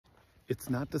it's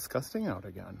not disgusting out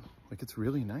again. Like, it's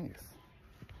really nice.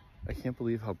 I can't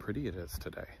believe how pretty it is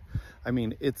today. I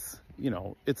mean, it's, you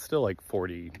know, it's still like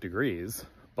 40 degrees,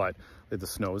 but the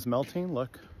snow's melting.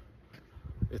 Look,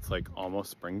 it's like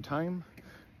almost springtime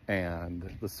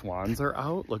and the swans are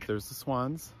out. Look, there's the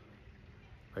swans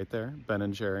right there, Ben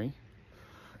and Jerry.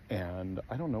 And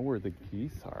I don't know where the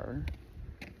geese are.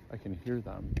 I can hear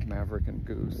them. Maverick and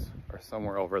Goose are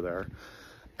somewhere over there.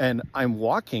 And I'm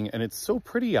walking and it's so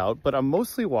pretty out, but I'm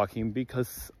mostly walking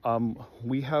because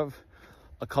we have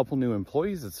a couple new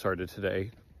employees that started today.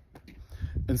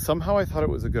 And somehow I thought it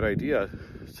was a good idea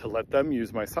to let them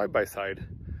use my side-by-side.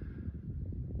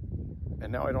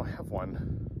 And now I don't have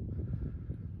one.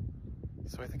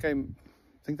 So I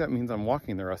think that means I'm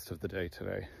walking the rest of the day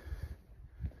today.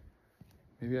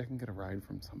 Maybe I can get a ride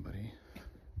from somebody.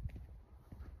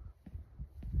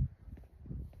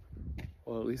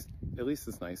 Well, at least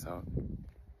it's nice out.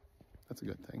 That's a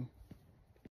good thing.